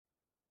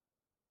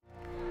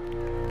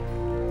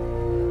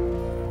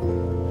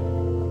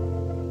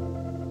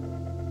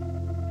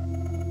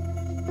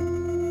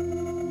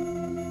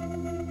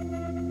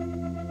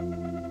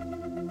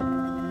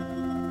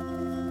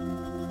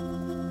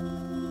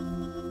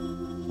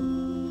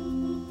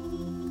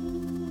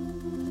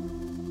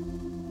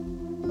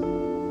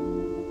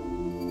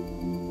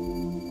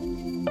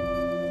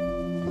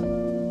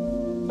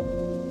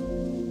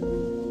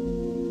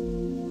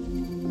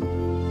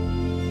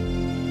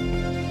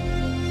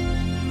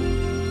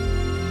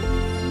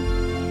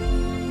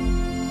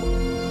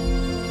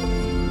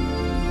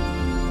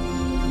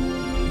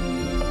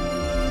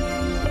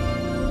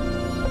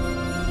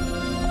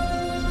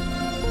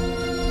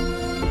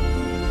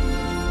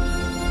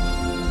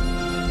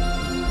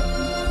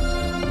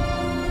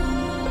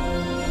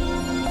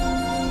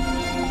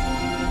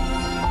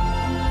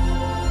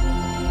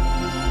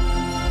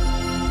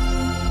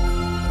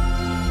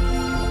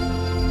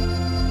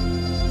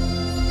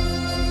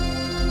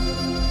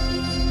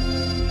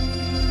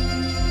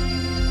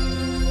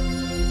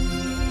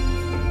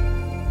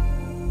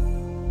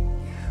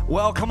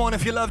Well, come on,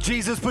 if you love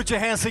Jesus, put your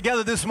hands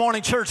together this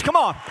morning, church. Come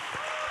on.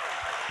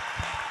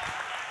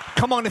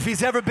 Come on, if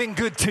he's ever been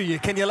good to you,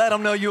 can you let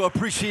him know you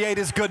appreciate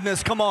his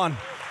goodness? Come on.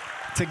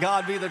 To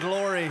God be the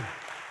glory.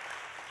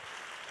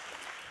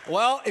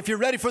 Well, if you're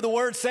ready for the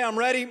word, say I'm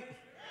ready.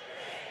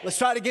 Let's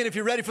try it again. If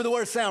you're ready for the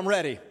word, say I'm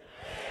ready.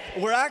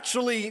 We're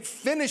actually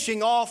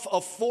finishing off a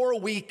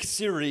 4-week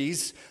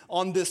series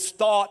on this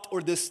thought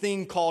or this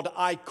thing called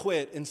I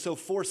Quit. And so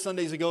 4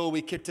 Sundays ago,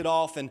 we kicked it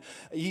off. And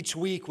each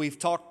week, we've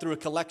talked through a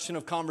collection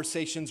of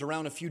conversations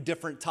around a few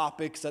different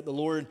topics that the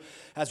Lord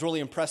has really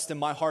impressed in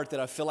my heart that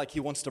I feel like he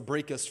wants to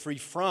break us free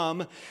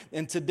from.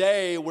 And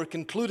today, we're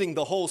concluding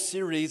the whole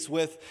series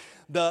with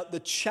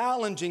the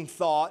challenging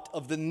thought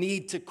of the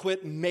need to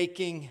quit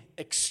making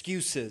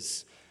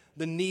excuses.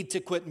 The need to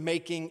quit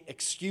making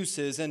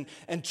excuses. And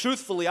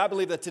truthfully, I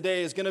believe that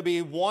today is going to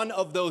be one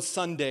of those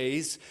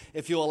Sundays,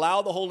 if you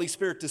allow the Holy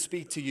Spirit to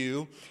speak to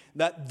you,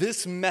 that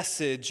this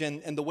message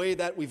and the way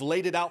that we've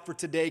laid it out for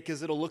today,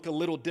 because it'll look a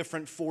little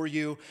different for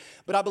you,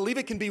 but I believe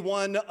it can be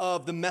one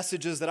of the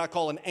messages that I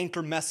call an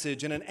anchor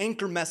message. And an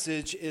anchor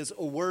message is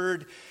a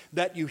word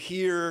that you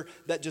hear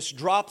that just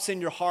drops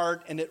in your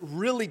heart, and it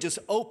really just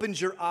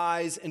opens your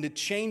eyes and it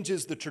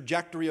changes the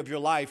trajectory of your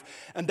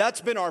life. And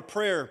that's been our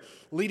prayer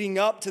leading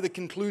up to the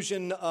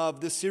conclusion of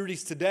this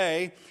series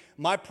today.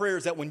 My prayer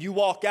is that when you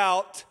walk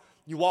out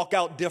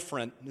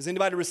different. Does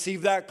anybody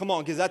receive that? Come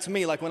on, because that's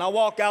me. Like when I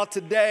walk out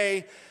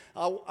today,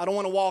 I don't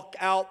want to walk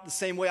out the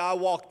same way I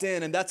walked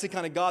in. And that's the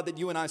kind of God that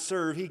you and I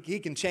serve. He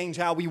can change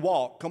how we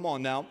walk. Come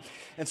on now.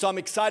 And so I'm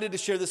excited to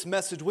share this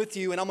message with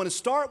you. And I'm going to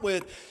start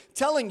with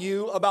telling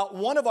you about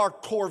one of our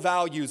core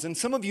values. And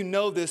some of you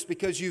know this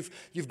because you've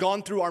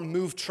gone through our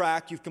Move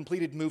Track. You've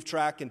completed Move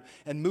Track.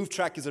 And Move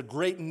Track is a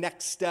great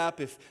next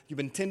step if you've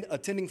been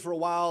attending for a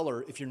while,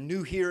 or if you're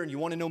new here and you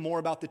want to know more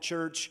about the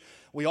church.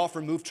 We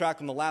offer Move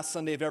Track on the last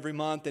Sunday of every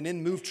month. And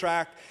in Move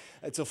Track,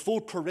 it's a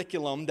full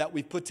curriculum that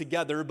we put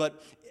together.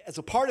 But as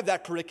a part of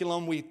that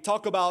curriculum, we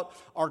talk about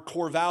our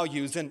core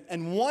values.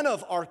 And one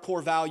of our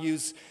core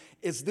values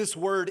is this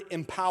word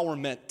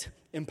empowerment.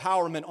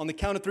 Empowerment. On the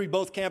count of 3,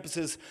 both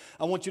campuses,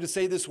 I want you to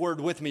say this word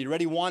with me.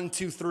 Ready? 1,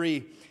 2,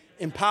 3.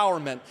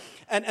 Empowerment.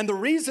 And the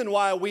reason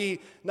why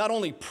we not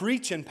only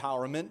preach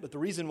empowerment, but the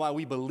reason why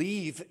we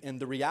believe in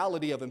the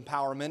reality of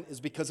empowerment is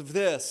because of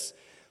this.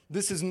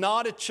 This is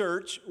not a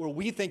church where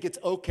we think it's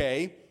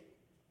okay,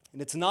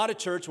 and it's not a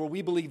church where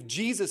we believe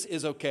Jesus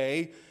is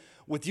okay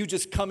with you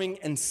just coming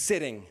and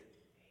sitting.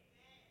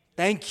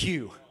 Thank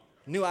you.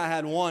 Knew I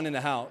had one in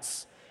the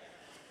house.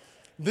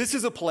 This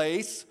is a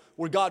place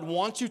where God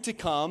wants you to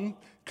come,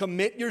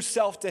 commit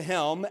yourself to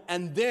Him,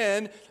 and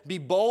then be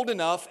bold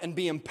enough and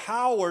be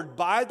empowered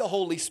by the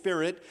Holy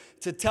Spirit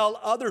to tell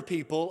other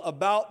people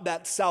about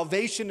that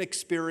salvation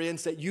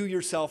experience that you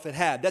yourself had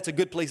had. That's a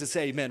good place to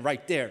say amen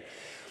right there.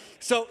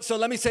 So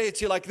let me say it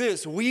to you like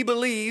this. We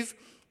believe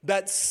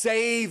that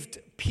saved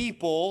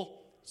people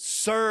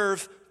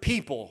serve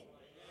people.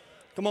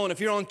 Come on, if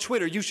you're on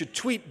Twitter, you should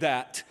tweet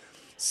that.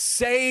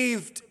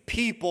 Saved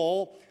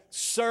people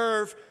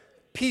serve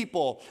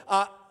people.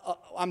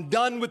 I'm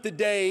done with the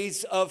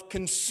days of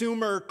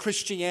consumer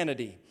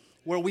Christianity,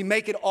 where we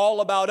make it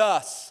all about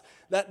us.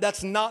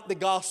 That's not the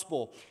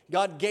gospel.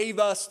 God gave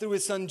us, through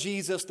His Son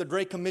Jesus, the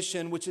Great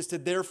Commission, which is to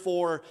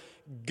therefore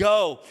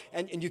go.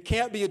 And you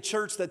can't be a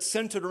church that's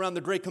centered around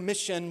the Great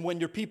Commission when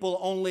your people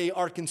only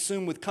are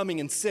consumed with coming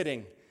and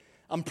sitting.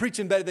 I'm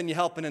preaching better than you're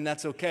helping, and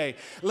that's okay.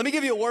 Let me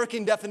give you a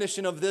working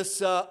definition of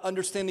this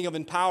understanding of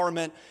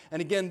empowerment.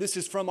 And again, this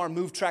is from our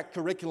Move Track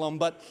curriculum,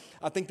 but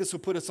I think this will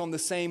put us on the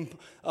same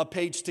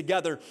page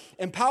together.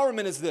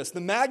 Empowerment is this: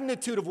 the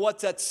magnitude of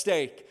what's at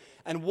stake.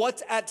 And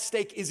what's at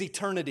stake is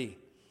eternity.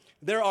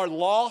 There are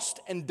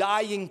lost and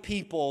dying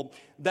people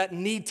that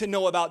need to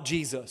know about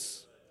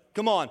Jesus.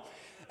 Come on.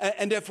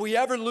 And if we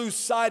ever lose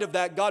sight of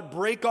that, God,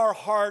 break our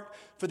heart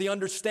for the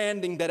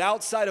understanding that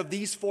outside of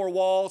these 4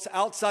 walls,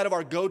 outside of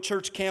our Go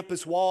Church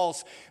campus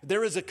walls,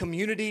 there is a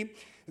community,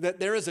 that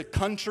there is a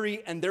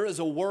country, and there is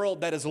a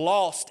world that is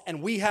lost,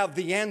 and we have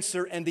the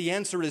answer, and the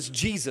answer is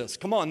Jesus.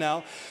 Come on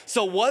now.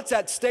 So what's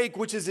at stake,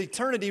 which is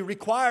eternity,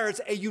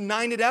 requires a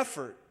united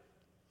effort.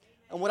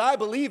 And what I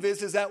believe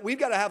is that we've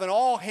got to have an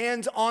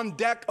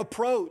all-hands-on-deck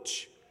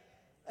approach.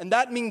 And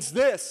that means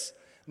this: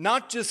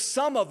 not just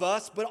some of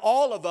us, but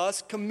all of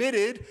us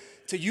committed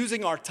to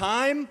using our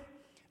time,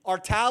 our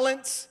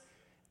talents,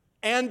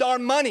 and our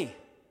money.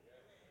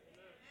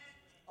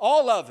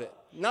 All of it.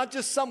 Not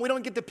just some. We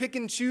don't get to pick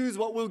and choose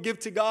what we'll give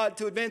to God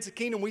to advance the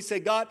kingdom. We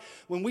say, God,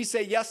 when we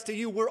say yes to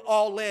you, we're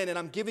all in. And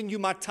I'm giving you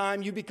my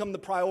time. You become the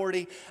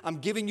priority. I'm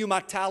giving you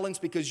my talents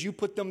because you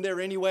put them there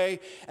anyway.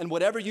 And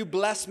whatever you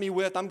bless me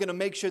with, I'm going to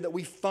make sure that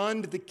we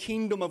fund the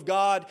kingdom of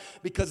God,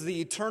 because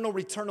the eternal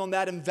return on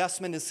that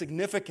investment is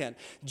significant.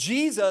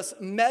 Jesus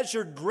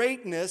measured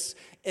greatness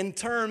in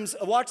terms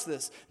of, watch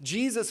this,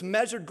 Jesus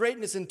measured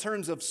greatness in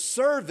terms of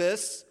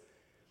service,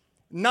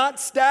 not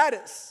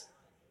status.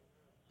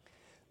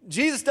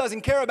 Jesus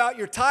doesn't care about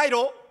your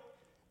title.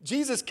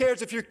 Jesus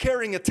cares if you're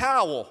carrying a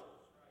towel.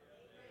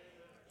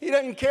 He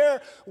doesn't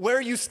care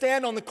where you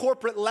stand on the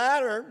corporate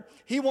ladder.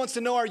 He wants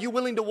to know, are you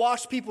willing to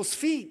wash people's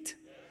feet?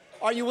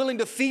 Are you willing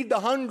to feed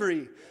the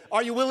hungry?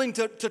 Are you willing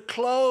to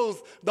clothe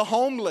the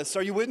homeless?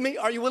 Are you with me?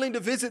 Are you willing to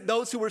visit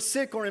those who are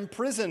sick or in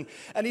prison?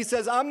 And he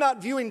says, I'm not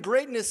viewing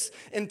greatness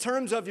in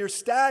terms of your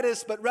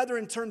status, but rather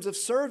in terms of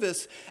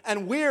service.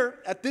 And we're,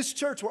 at this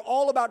church, we're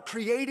all about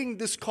creating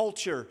this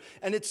culture.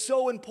 And it's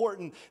so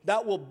important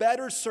that will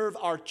better serve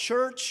our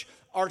church,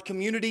 our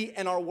community,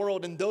 and our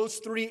world. And those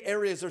three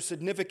areas are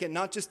significant,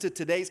 not just to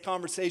today's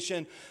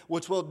conversation,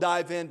 which we'll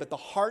dive in, but the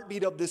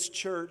heartbeat of this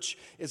church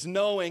is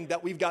knowing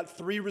that we've got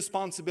three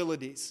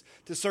responsibilities: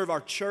 to serve our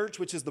church,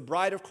 which is the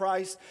bride of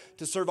Christ,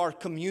 to serve our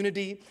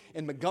community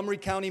in Montgomery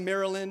County,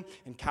 Maryland,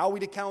 and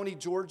Coweta County,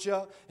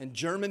 Georgia, and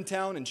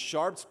Germantown, and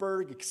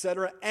Sharpsburg,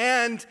 etc.,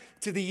 and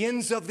to the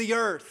ends of the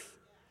earth.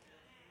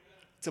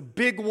 It's a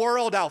big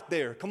world out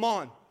there. Come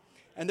on.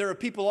 And there are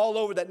people all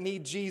over that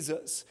need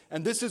Jesus.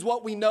 And this is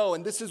what we know,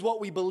 and this is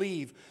what we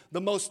believe. The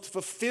most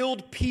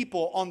fulfilled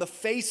people on the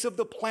face of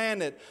the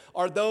planet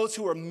are those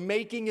who are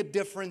making a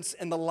difference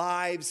in the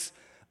lives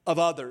of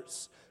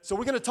others. So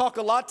we're going to talk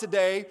a lot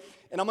today,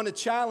 and I'm going to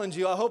challenge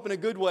you, I hope in a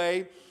good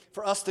way,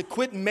 for us to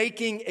quit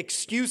making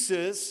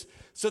excuses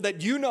so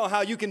that you know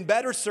how you can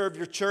better serve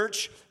your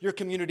church, your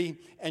community,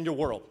 and your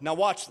world. Now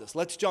watch this.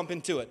 Let's jump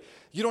into it.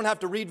 You don't have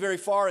to read very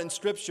far in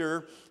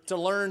Scripture to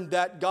learn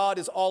that God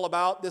is all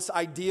about this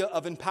idea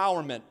of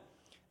empowerment.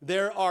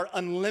 There are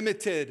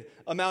unlimited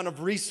amount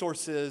of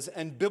resources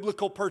and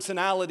biblical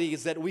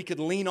personalities that we could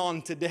lean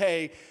on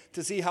today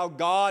to see how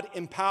God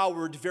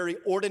empowered very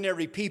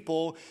ordinary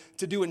people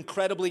to do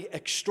incredibly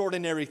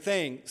extraordinary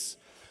things.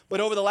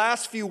 But over the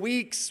last few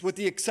weeks, with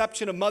the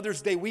exception of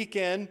Mother's Day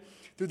weekend,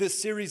 through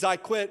this series, I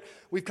Quit,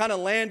 we've kind of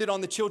landed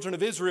on the children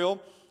of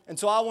Israel. And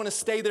so I want to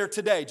stay there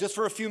today, just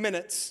for a few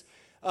minutes,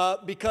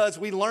 because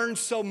we learned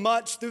so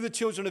much through the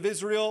children of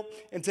Israel.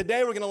 And today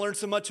we're going to learn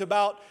so much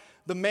about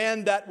the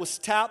man that was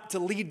tapped to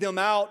lead them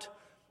out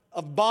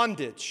of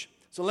bondage.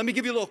 So let me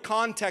give you a little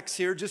context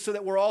here, just so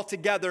that we're all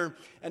together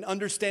and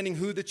understanding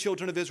who the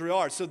children of Israel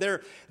are. So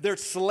they're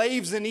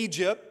slaves in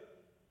Egypt.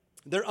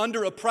 They're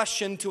under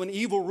oppression to an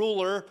evil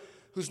ruler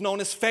who's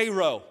known as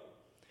Pharaoh.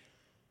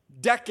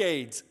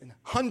 Decades and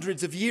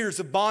hundreds of years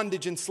of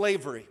bondage and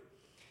slavery.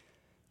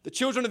 The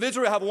children of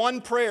Israel have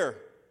one prayer,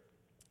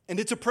 and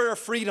it's a prayer of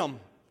freedom.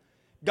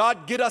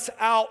 God, get us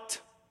out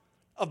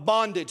of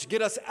bondage.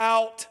 Get us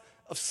out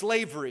of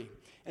slavery.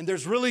 And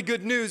there's really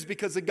good news,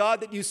 because the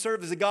God that you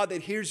serve is a God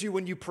that hears you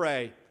when you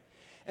pray.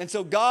 And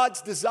so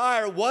God's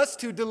desire was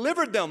to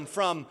deliver them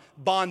from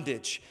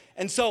bondage.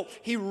 And so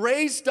he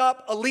raised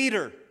up a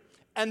leader.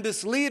 And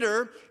this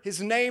leader,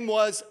 his name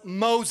was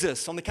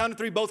Moses. On the count of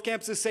three, both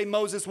campuses say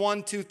Moses.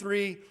 1, 2,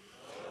 3.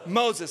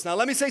 Moses. Now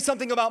let me say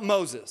something about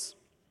Moses.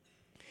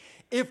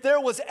 If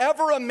there was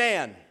ever a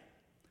man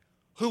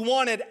who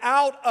wanted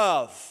out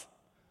of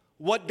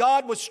what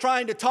God was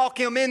trying to talk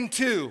him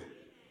into,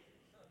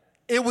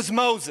 it was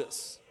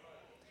Moses.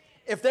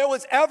 If there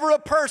was ever a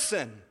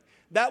person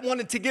that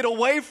wanted to get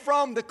away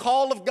from the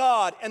call of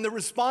God and the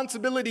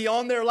responsibility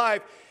on their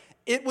life,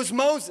 it was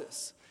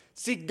Moses.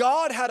 See,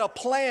 God had a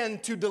plan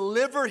to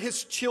deliver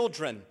his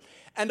children.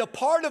 And a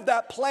part of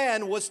that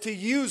plan was to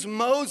use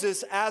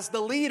Moses as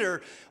the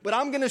leader. But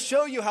I'm going to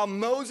show you how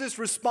Moses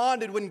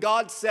responded when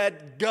God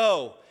said,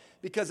 go.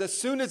 Because as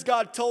soon as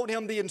God told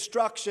him the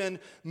instruction,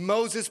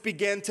 Moses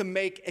began to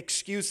make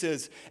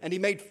excuses. And he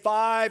made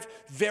 5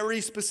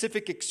 very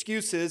specific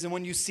excuses. And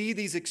when you see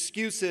these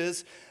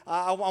excuses,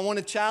 I want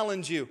to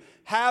challenge you.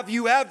 Have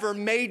you ever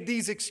made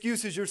these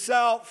excuses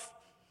yourself?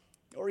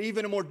 Or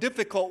even a more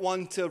difficult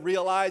one to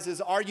realize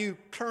is, are you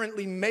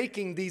currently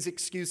making these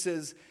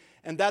excuses?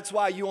 And that's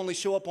why you only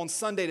show up on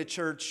Sunday to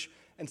church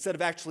instead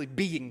of actually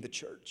being the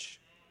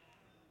church.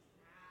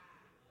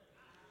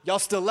 Y'all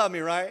still love me,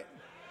 right?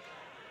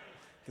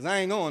 Because I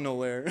ain't going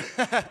nowhere.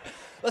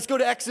 Let's go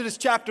to Exodus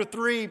chapter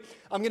 3.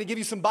 I'm going to give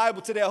you some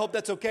Bible today. I hope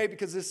that's okay,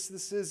 because this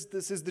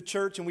is the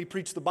church and we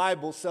preach the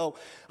Bible. So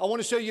I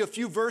want to show you a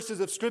few verses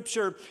of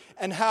Scripture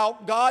and how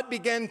God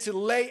began to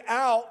lay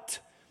out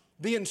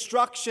the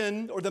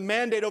instruction or the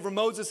mandate over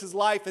Moses'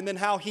 life, and then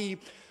how he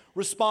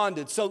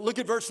responded. So look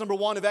at verse number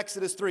 1 of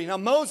Exodus 3. Now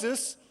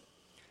Moses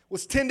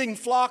was tending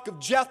flock of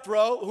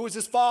Jethro, who was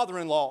his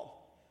father-in-law.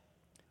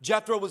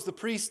 Jethro was the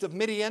priest of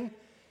Midian,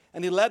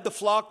 and he led the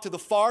flock to the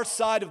far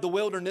side of the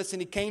wilderness,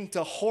 and he came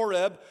to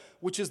Horeb,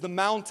 which is the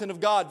mountain of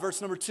God.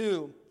 Verse number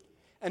 2.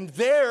 And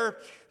there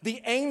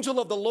the angel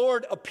of the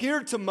Lord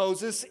appeared to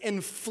Moses in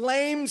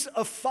flames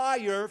of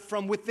fire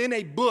from within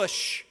a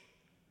bush.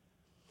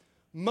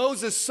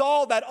 Moses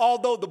saw that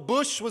although the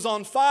bush was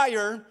on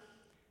fire,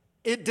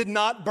 it did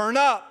not burn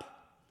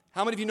up.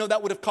 How many of you know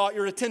that would have caught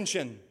your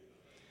attention?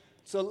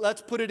 So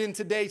let's put it in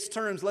today's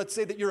terms. Let's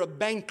say that you're a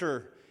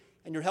banker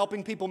and you're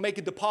helping people make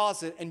a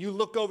deposit, and you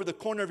look over the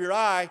corner of your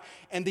eye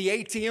and the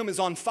ATM is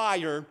on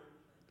fire,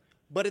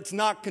 but it's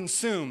not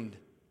consumed.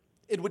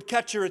 It would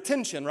catch your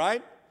attention,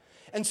 right?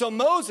 And so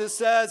Moses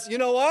says, you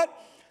know what?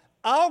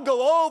 I'll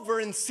go over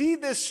and see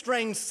this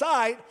strange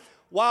sight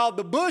while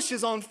the bush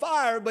is on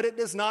fire, but it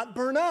does not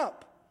burn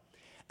up.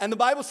 And the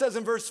Bible says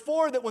in verse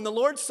 4 that when the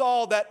Lord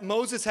saw that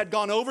Moses had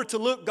gone over to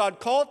look, God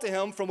called to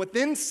him from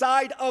within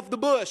side of the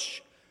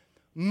bush,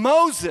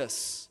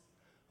 Moses,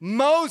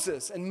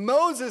 Moses. And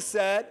Moses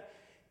said,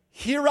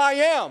 here I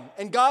am.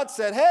 And God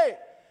said, hey,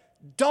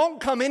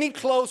 don't come any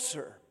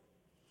closer.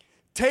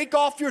 Take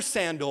off your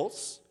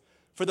sandals,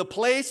 for the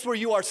place where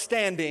you are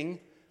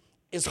standing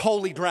is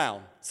holy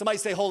ground. Somebody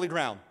say holy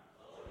ground.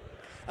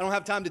 I don't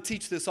have time to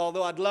teach this,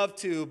 although I'd love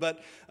to,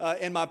 but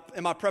in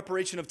my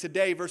preparation of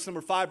today, verse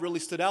number 5 really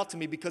stood out to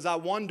me because I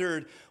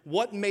wondered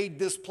what made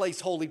this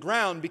place holy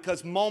ground,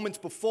 because moments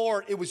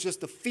before it was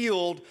just a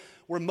field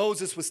where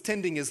Moses was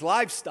tending his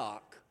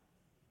livestock.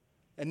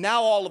 And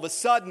now all of a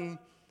sudden,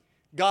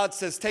 God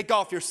says, take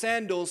off your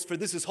sandals, for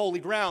this is holy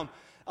ground.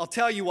 I'll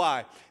tell you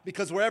why.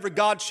 Because wherever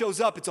God shows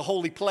up, it's a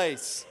holy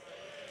place.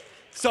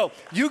 So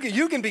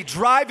you can be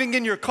driving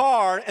in your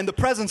car and the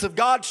presence of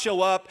God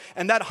show up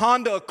and that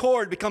Honda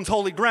Accord becomes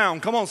holy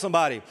ground. Come on,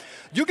 somebody.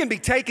 You can be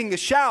taking a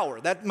shower.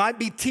 That might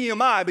be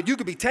TMI, but you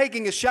could be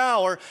taking a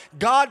shower,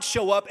 God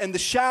show up and the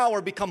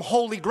shower become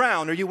holy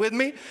ground. Are you with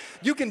me?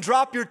 You can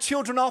drop your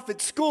children off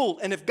at school,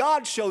 and if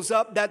God shows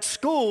up, that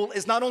school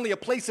is not only a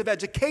place of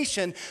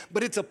education,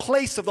 but it's a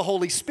place of the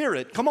Holy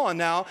Spirit. Come on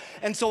now.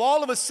 And so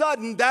all of a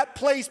sudden, that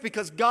place,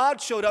 because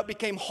God showed up,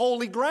 became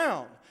holy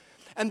ground.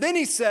 And then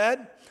he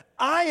said,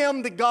 I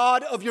am the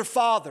God of your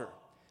father,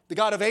 the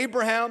God of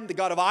Abraham, the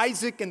God of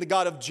Isaac, and the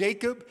God of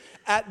Jacob.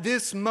 At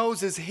this,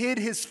 Moses hid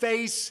his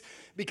face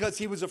because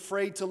he was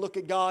afraid to look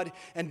at God.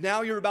 And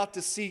now you're about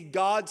to see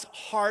God's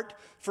heart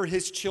for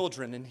his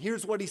children. And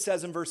here's what he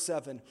says in verse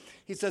 7.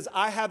 He says,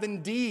 I have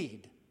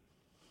indeed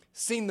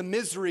seen the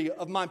misery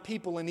of my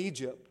people in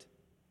Egypt.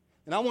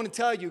 And I want to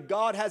tell you,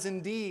 God has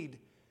indeed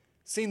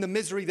seen the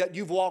misery that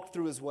you've walked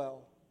through as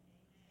well.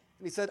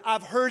 And he said,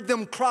 I've heard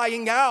them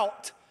crying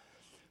out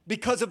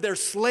because of their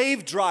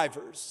slave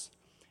drivers,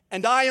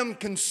 and I am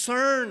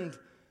concerned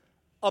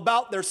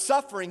about their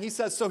suffering. He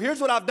says, so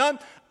here's what I've done.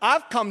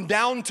 I've come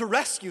down to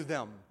rescue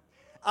them.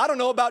 I don't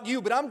know about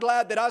you, but I'm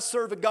glad that I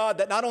serve a God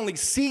that not only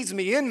sees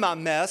me in my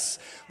mess,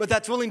 but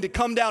that's willing to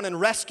come down and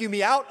rescue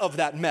me out of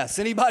that mess.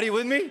 Anybody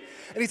with me?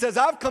 And he says,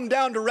 I've come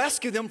down to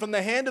rescue them from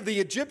the hand of the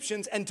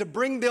Egyptians and to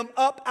bring them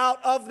up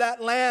out of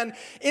that land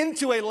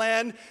into a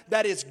land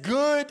that is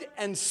good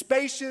and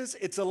spacious.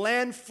 It's a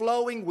land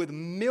flowing with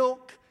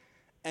milk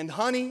and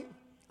honey.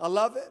 I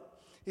love it.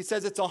 He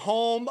says it's a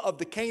home of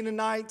the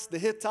Canaanites, the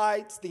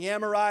Hittites, the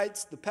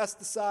Amorites, the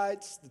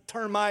pesticides, the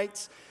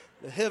termites,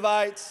 the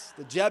Hivites,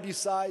 the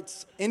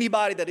Jebusites.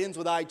 Anybody that ends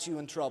with "ites" you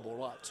in trouble.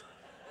 Watch.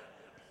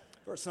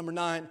 Verse number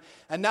 9.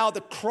 And now the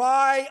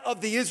cry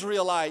of the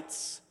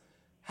Israelites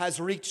has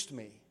reached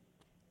me.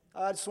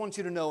 I just want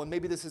you to know, and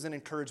maybe this is an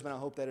encouragement, I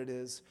hope that it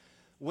is.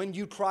 When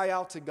you cry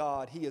out to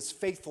God, he is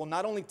faithful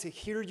not only to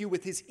hear you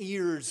with his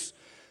ears,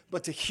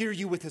 but to hear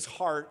you with his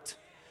heart.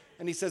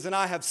 And he says, and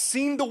I have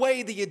seen the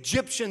way the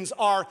Egyptians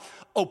are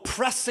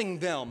oppressing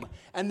them.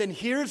 And then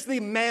here's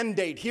the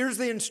mandate. Here's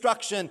the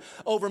instruction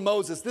over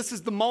Moses. This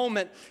is the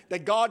moment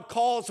that God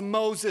calls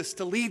Moses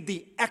to lead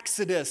the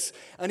Exodus.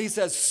 And he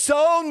says,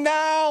 so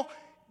now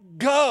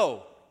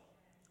go.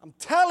 I'm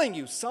telling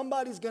you,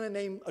 somebody's going to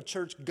name a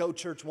church Go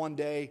Church one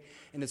day,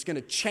 and it's going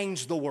to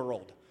change the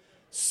world.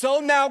 So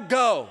now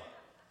go.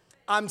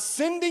 I'm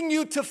sending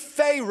you to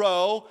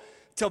Pharaoh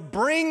to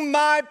bring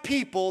my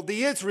people,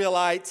 the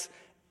Israelites,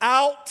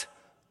 out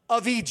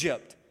of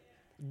Egypt.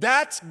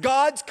 That's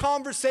God's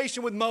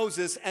conversation with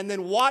Moses. And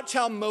then watch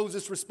how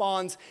Moses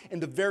responds in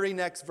the very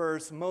next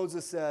verse.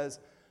 Moses says,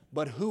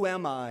 but who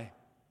am I?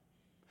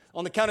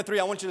 On the count of 3,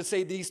 I want you to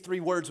say these 3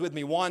 words with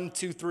me. 1,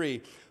 2,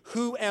 3.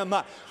 Who am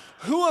I?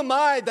 Who am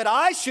I that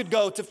I should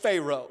go to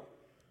Pharaoh?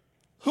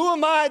 Who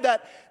am I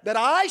that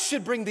I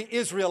should bring the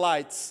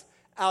Israelites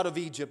out of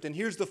Egypt? And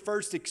here's the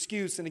first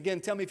excuse. And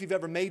again, tell me if you've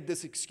ever made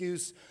this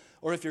excuse,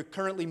 or if you're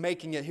currently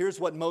making it. Here's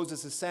what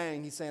Moses is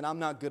saying. He's saying, I'm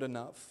not good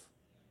enough.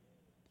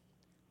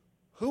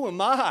 Who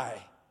am I?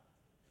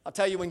 I'll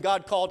tell you, when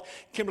God called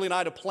Kimberly and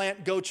I to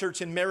plant Go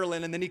Church in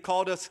Maryland, and then he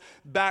called us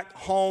back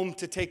home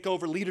to take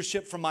over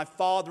leadership from my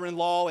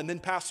father-in-law and then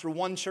pastor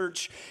one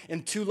church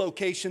in 2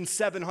 locations,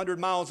 700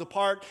 miles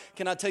apart.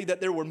 Can I tell you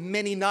that there were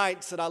many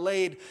nights that I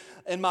laid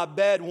in my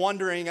bed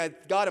wondering,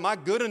 God, am I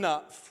good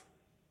enough?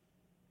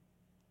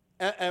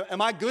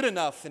 Am I good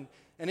enough?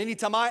 And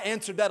anytime I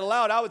answered that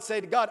aloud, I would say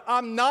to God,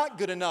 I'm not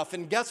good enough.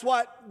 And guess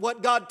what?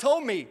 What God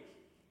told me,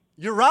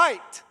 you're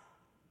right.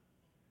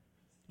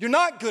 You're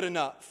not good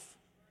enough.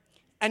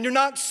 And you're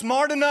not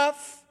smart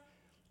enough.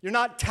 You're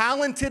not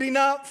talented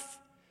enough.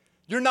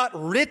 You're not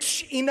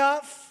rich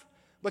enough.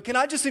 But can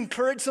I just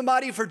encourage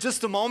somebody for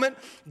just a moment?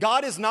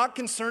 God is not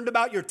concerned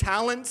about your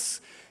talents.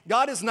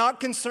 God is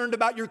not concerned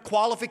about your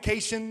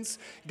qualifications.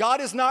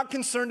 God is not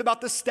concerned about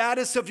the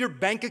status of your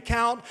bank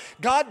account.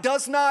 God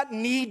does not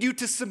need you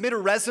to submit a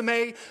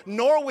resume,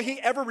 nor will He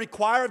ever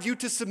require of you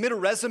to submit a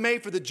resume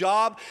for the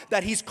job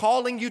that He's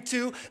calling you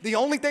to. The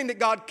only thing that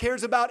God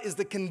cares about is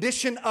the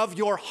condition of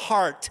your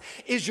heart.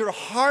 Is your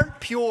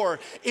heart pure?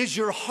 Is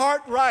your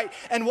heart right?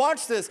 And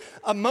watch this.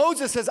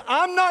 Moses says,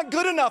 I'm not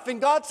good enough. And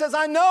God says,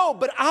 I know,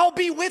 but I'll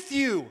be with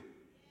you.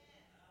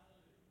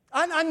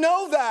 I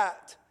know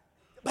that.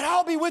 But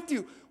I'll be with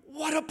you.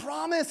 What a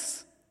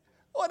promise.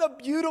 What a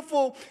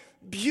beautiful,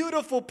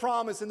 beautiful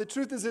promise. And the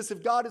truth is this,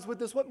 if God is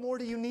with us, what more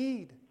do you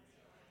need?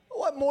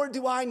 What more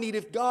do I need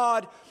if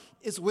God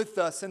is with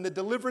us? And the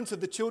deliverance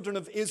of the children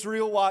of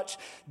Israel, watch,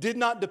 did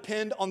not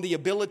depend on the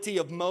ability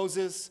of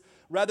Moses.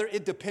 Rather,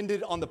 it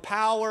depended on the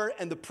power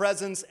and the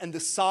presence and the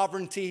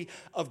sovereignty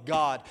of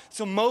God.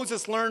 So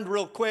Moses learned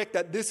real quick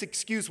that this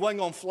excuse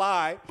wasn't going to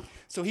fly.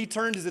 So he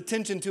turned his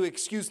attention to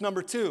excuse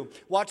number 2.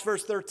 Watch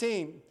verse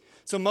 13.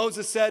 So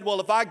Moses said, well,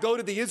 if I go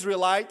to the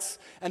Israelites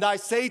and I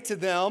say to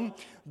them,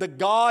 the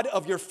God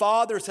of your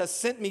fathers has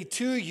sent me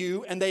to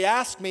you, and they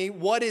ask me,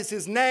 what is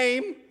his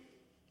name?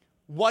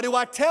 What do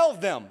I tell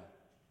them?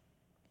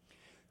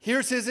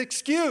 Here's his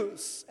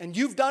excuse, and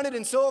you've done it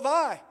and so have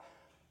I.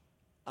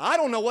 I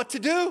don't know what to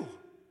do.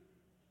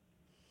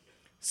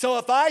 So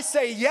if I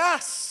say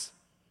yes,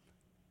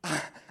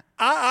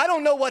 I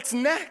don't know what's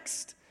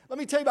next. Let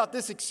me tell you about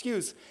this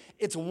excuse.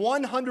 It's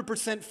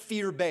 100%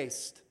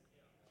 fear-based.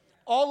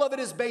 All of it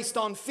is based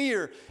on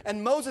fear.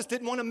 And Moses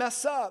didn't want to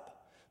mess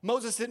up.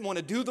 Moses didn't want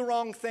to do the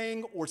wrong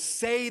thing or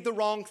say the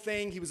wrong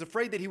thing. He was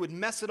afraid that he would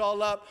mess it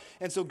all up.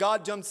 And so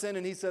God jumps in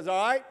and he says,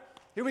 all right,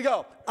 here we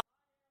go.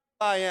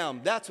 I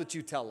am. That's what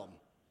you tell them.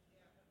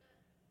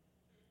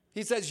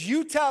 He says,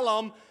 you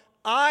tell them,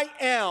 I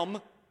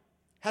am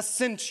has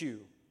sent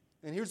you.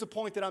 And here's the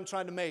point that I'm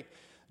trying to make.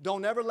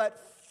 Don't ever let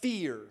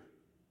fear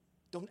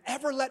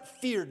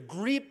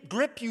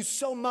grip you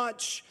so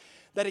much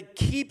that it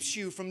keeps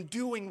you from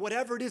doing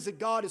whatever it is that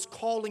God is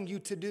calling you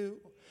to do.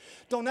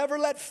 Don't ever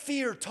let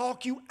fear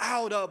talk you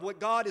out of what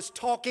God is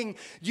talking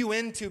you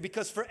into,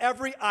 because for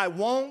every I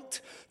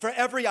won't, for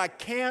every I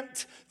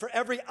can't, for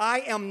every I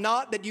am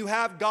not that you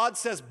have, God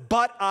says,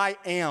 but I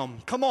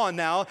am. Come on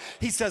now.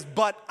 He says,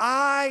 but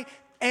I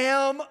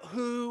am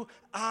who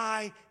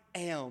I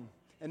am.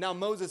 And now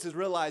Moses is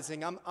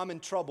realizing I'm in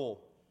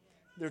trouble.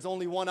 There's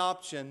only one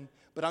option,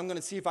 but I'm going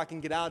to see if I can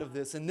get out of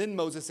this. And then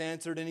Moses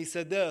answered and he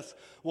said this,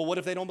 well, what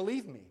if they don't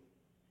believe me?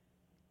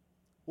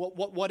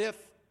 What if?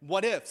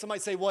 What if?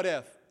 Somebody say, what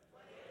if?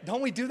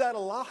 Don't we do that a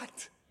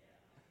lot?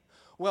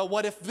 Well,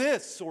 what if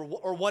this, or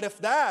what if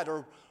that,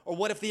 or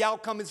what if the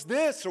outcome is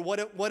this, or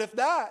what if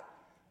that?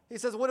 He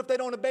says, what if they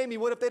don't obey me?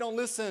 What if they don't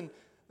listen?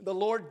 The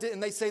Lord did,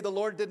 and they say the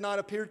Lord did not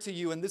appear to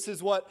you. And this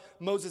is what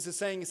Moses is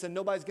saying. He said,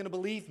 nobody's going to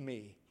believe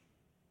me.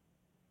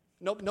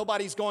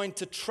 Nobody's going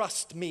to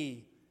trust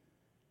me.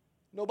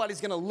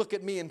 Nobody's going to look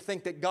at me and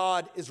think that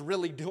God is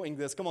really doing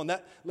this. Come on,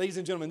 ladies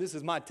and gentlemen, this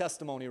is my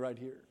testimony right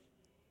here.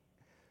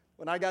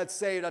 When I got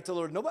saved, I told the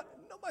Lord,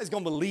 nobody's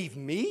going to believe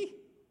me.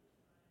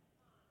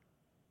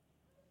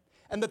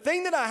 And the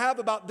thing that I have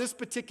about this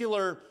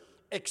particular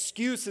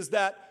excuse is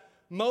that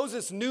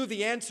Moses knew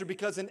the answer,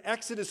 because in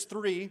Exodus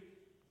 3,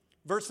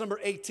 verse number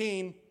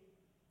 18,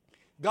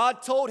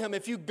 God told him,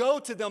 if you go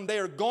to them, they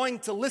are going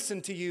to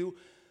listen to you,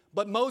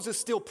 but Moses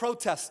still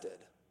protested.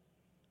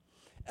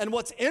 And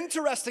what's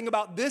interesting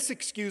about this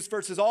excuse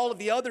versus all of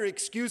the other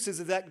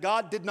excuses is that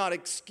God he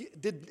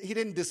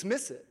didn't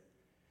dismiss it.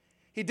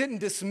 He didn't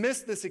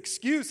dismiss this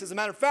excuse. As a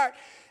matter of fact,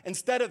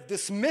 instead of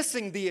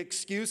dismissing the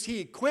excuse, he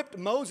equipped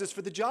Moses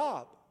for the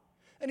job.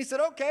 And he said,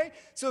 okay,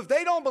 so if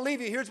they don't believe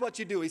you, here's what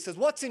you do. He says,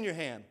 what's in your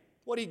hand?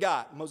 What do you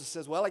got? Moses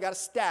says, well, I got a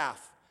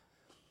staff.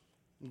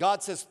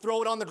 God says,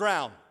 throw it on the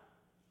ground.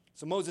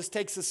 So Moses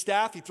takes the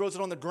staff, he throws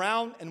it on the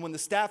ground, and when the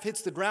staff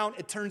hits the ground,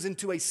 it turns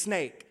into a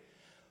snake.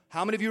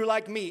 How many of you are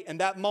like me? In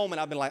that moment,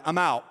 I've been like, I'm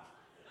out.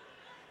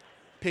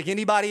 Pick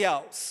anybody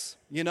else,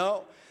 you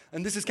know?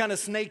 And this is kind of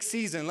snake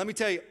season. Let me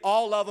tell you,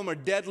 all of them are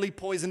deadly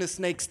poisonous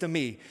snakes to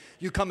me.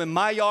 You come in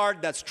my yard,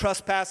 that's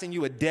trespassing,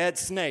 you a dead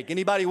snake.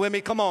 Anybody with me?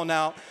 Come on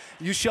now.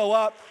 You show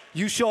up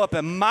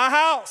in my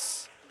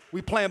house.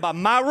 We playing by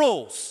my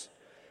rules.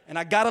 And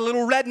I got a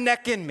little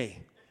redneck in me,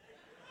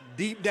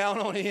 deep down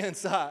on the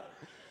inside.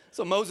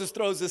 So Moses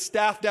throws his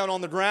staff down on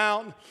the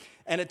ground,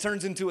 and it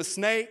turns into a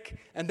snake.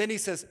 And then he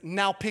says,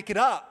 now pick it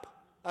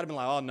up. I'd have been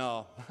like, oh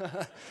no.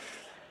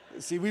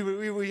 See,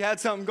 we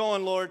had something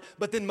going, Lord.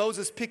 But then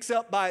Moses picks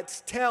up by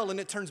its tail and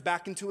it turns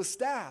back into a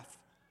staff.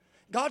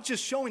 God's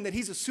just showing that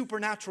he's a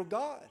supernatural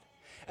God.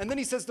 And then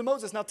he says to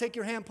Moses, now take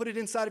your hand, put it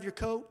inside of your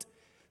coat.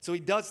 So he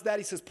does that.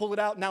 He says, pull it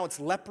out. Now it's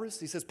leprous.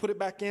 He says, put it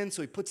back in.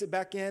 So he puts it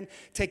back in.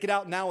 Take it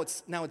out. Now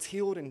it's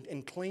healed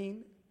and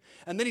clean.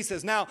 And then he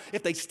says, now,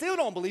 if they still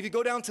don't believe you,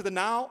 go down to the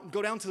Nile,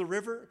 go down to the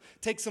river,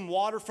 take some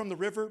water from the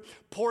river,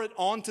 pour it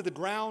onto the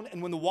ground,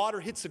 and when the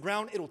water hits the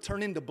ground, it'll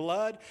turn into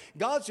blood.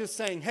 God's just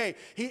saying, hey,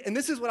 and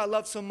this is what I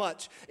love so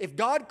much. If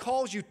God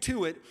calls you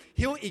to it,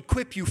 he'll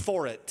equip you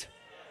for it.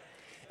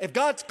 If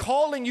God's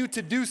calling you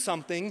to do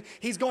something,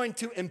 He's going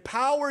to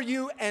empower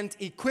you and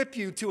equip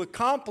you to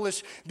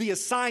accomplish the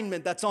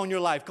assignment that's on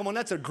your life. Come on,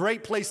 that's a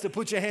great place to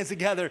put your hands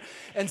together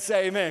and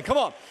say amen. Come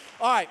on.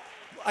 All right,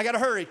 I got to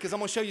hurry because I'm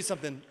going to show you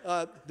something.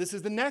 This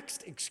is the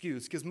next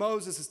excuse because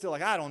Moses is still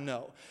like, I don't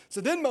know.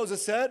 So then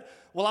Moses said,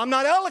 well, I'm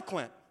not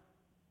eloquent.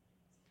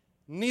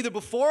 Neither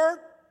before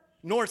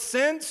nor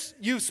since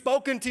you've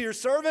spoken to your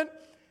servant.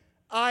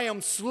 I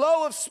am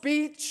slow of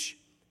speech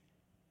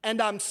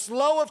and I'm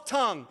slow of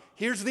tongue.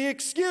 Here's the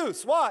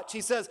excuse. Watch.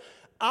 He says,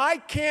 I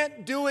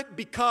can't do it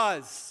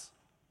because.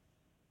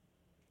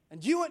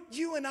 And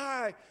you and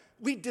I,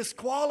 we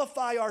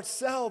disqualify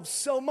ourselves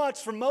so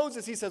much from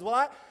Moses. He says,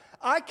 well,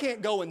 I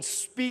can't go and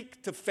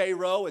speak to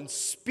Pharaoh and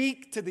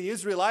speak to the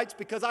Israelites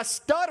because I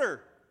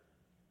stutter.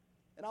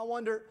 And I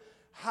wonder,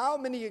 how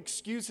many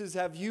excuses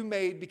have you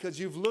made because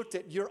you've looked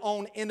at your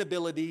own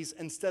inabilities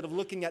instead of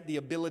looking at the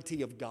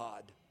ability of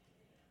God?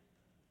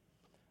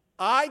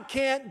 I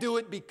can't do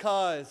it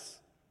because,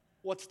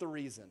 what's the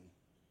reason?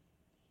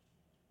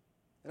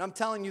 And I'm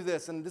telling you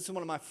this, and this is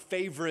one of my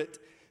favorite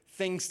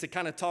things to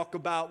kind of talk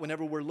about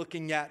whenever we're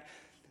looking at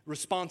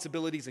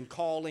responsibilities and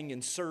calling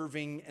and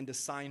serving and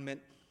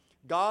assignment.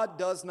 God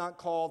does not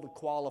call the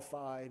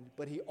qualified,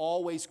 but He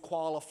always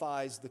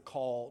qualifies the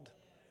called.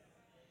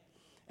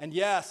 And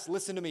yes,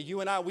 listen to me,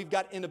 you and I, we've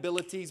got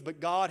inabilities,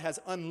 but God has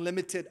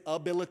unlimited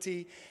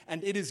ability.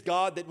 And it is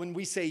God that when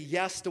we say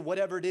yes to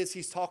whatever it is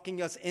He's talking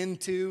us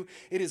into,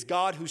 it is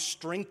God who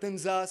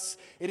strengthens us.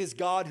 It is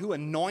God who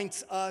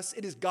anoints us.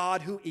 It is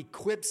God who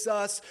equips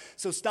us.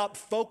 So stop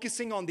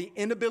focusing on the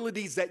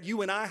inabilities that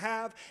you and I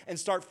have and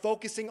start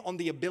focusing on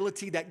the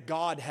ability that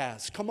God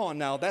has. Come on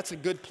now, that's a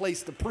good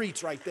place to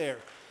preach right there.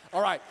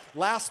 All right,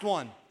 last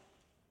one.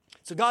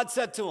 So God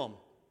said to him,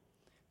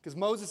 because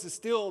Moses is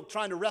still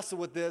trying to wrestle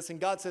with this, and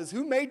God says,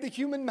 who made the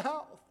human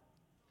mouth?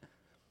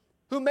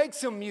 Who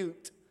makes him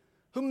mute?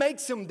 Who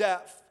makes him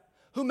deaf?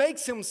 Who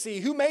makes him see?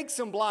 Who makes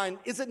him blind?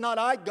 Is it not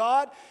I,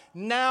 God?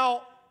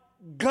 Now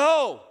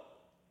go,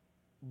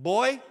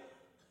 boy.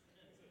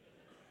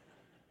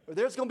 Or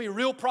there's going to be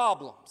real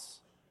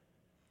problems.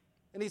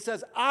 And He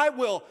says, I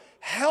will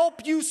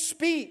help you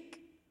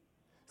speak.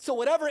 So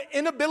whatever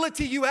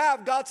inability you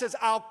have, God says,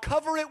 I'll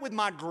cover it with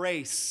my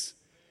grace.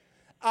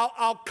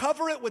 I'll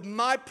cover it with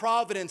my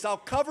providence. I'll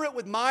cover it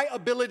with my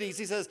abilities.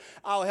 He says,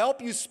 I'll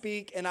help you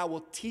speak and I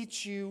will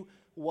teach you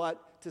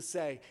what to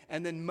say.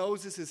 And then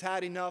Moses has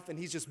had enough and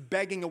he's just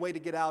begging a way to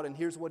get out. And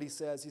here's what he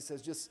says. He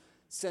says, just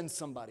send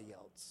somebody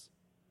else.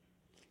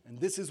 And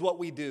this is what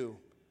we do.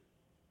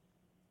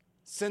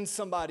 Send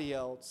somebody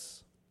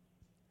else.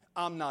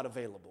 I'm not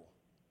available.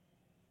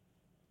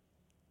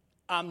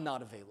 I'm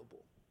not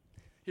available.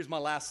 Here's my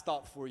last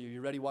thought for you.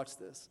 You ready? Watch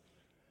this.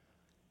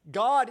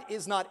 God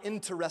is not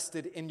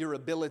interested in your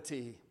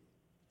ability.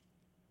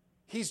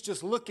 He's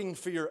just looking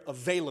for your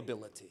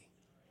availability.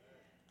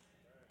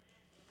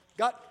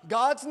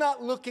 God's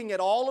not looking at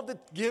all of the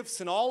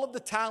gifts and all of the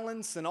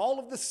talents and all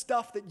of the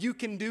stuff that you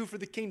can do for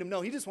the kingdom.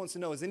 No, He just wants to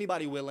know, is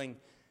anybody willing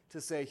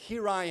to say,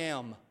 here I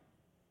am,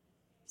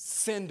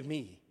 send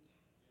me.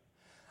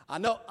 I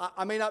know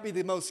I may not be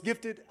the most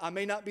gifted. I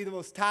may not be the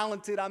most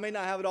talented. I may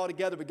not have it all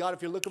together. But God,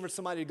 if you're looking for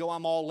somebody to go,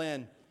 I'm all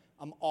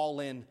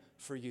in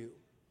for you.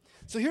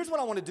 So here's what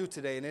I want to do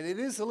today, and it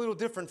is a little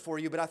different for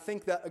you, but I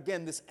think that,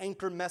 again, this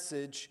anchor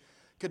message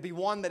could be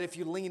one that if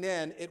you lean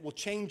in, it will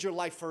change your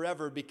life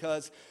forever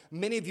because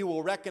many of you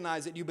will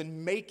recognize that you've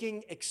been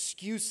making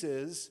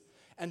excuses,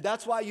 and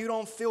that's why you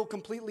don't feel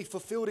completely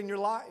fulfilled in your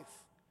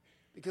life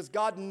because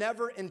God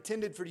never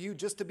intended for you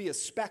just to be a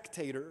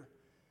spectator.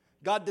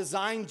 God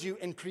designed you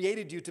and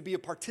created you to be a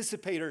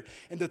participator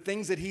in the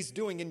things that He's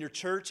doing in your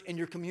church, in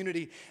your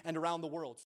community, and around the world.